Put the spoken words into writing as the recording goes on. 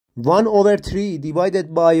1 over 3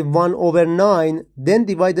 divided by 1 over 9, then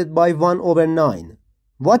divided by 1 over 9.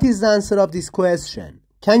 What is the answer of this question?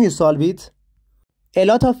 Can you solve it? A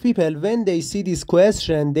lot of people, when they see this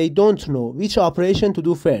question, they don't know which operation to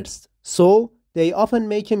do first. So, they often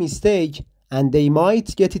make a mistake and they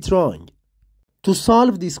might get it wrong. To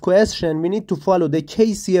solve this question, we need to follow the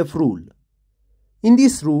KCF rule. In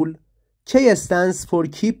this rule, K stands for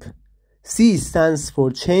keep, C stands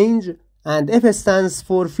for change, and F stands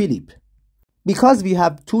for flip. Because we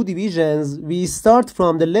have two divisions, we start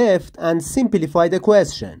from the left and simplify the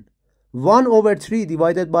question. 1 over 3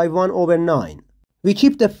 divided by 1 over 9. We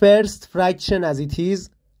keep the first fraction as it is.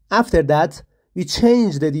 After that, we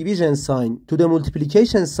change the division sign to the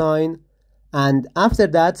multiplication sign, and after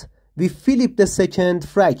that, we flip the second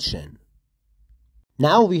fraction.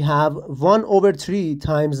 Now we have 1 over 3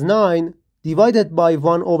 times 9 divided by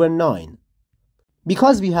 1 over 9.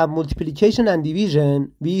 Because we have multiplication and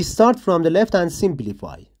division, we start from the left and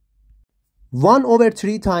simplify. 1 over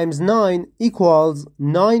 3 times 9 equals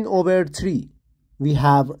 9 over 3. We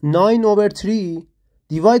have 9 over 3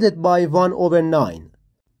 divided by 1 over 9.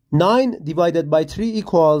 9 divided by 3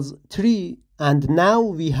 equals 3, and now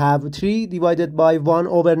we have 3 divided by 1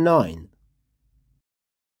 over 9.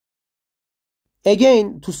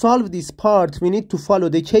 Again, to solve this part, we need to follow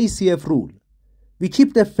the KCF rule. We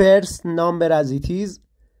keep the first number as it is,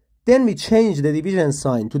 then we change the division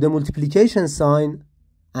sign to the multiplication sign,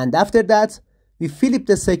 and after that, we flip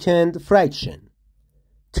the second fraction.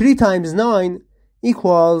 3 times 9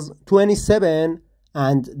 equals 27,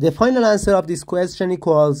 and the final answer of this question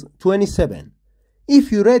equals 27.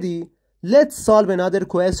 If you're ready, let's solve another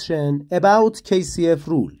question about KCF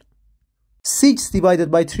rule. 6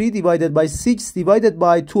 divided by 3 divided by 6 divided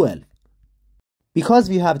by 12. Because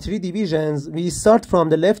we have three divisions, we start from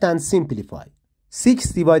the left and simplify. 6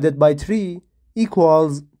 divided by 3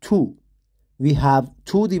 equals 2. We have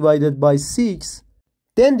 2 divided by 6,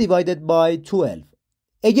 then divided by 12.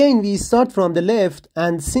 Again, we start from the left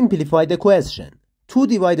and simplify the question. 2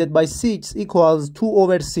 divided by 6 equals 2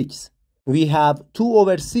 over 6. We have 2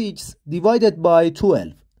 over 6 divided by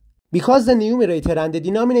 12. Because the numerator and the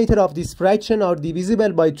denominator of this fraction are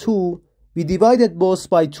divisible by 2, we divided both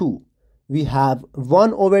by 2. We have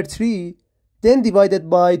 1 over 3, then divided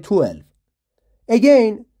by 12.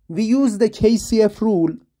 Again, we use the KCF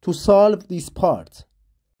rule to solve this part.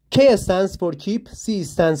 K stands for keep, C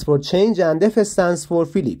stands for change, and F stands for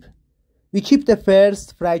flip. We keep the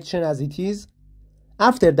first fraction as it is.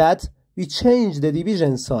 After that, we change the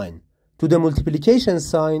division sign to the multiplication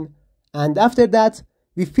sign, and after that,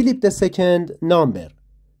 we flip the second number.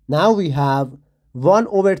 Now we have 1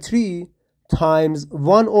 over 3 times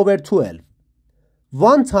 1 over 12.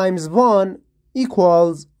 1 times 1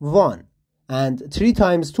 equals 1, and 3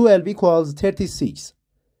 times 12 equals 36.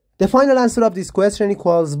 The final answer of this question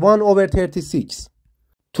equals 1 over 36.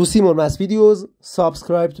 To see more math videos,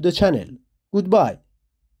 subscribe to the channel. Goodbye.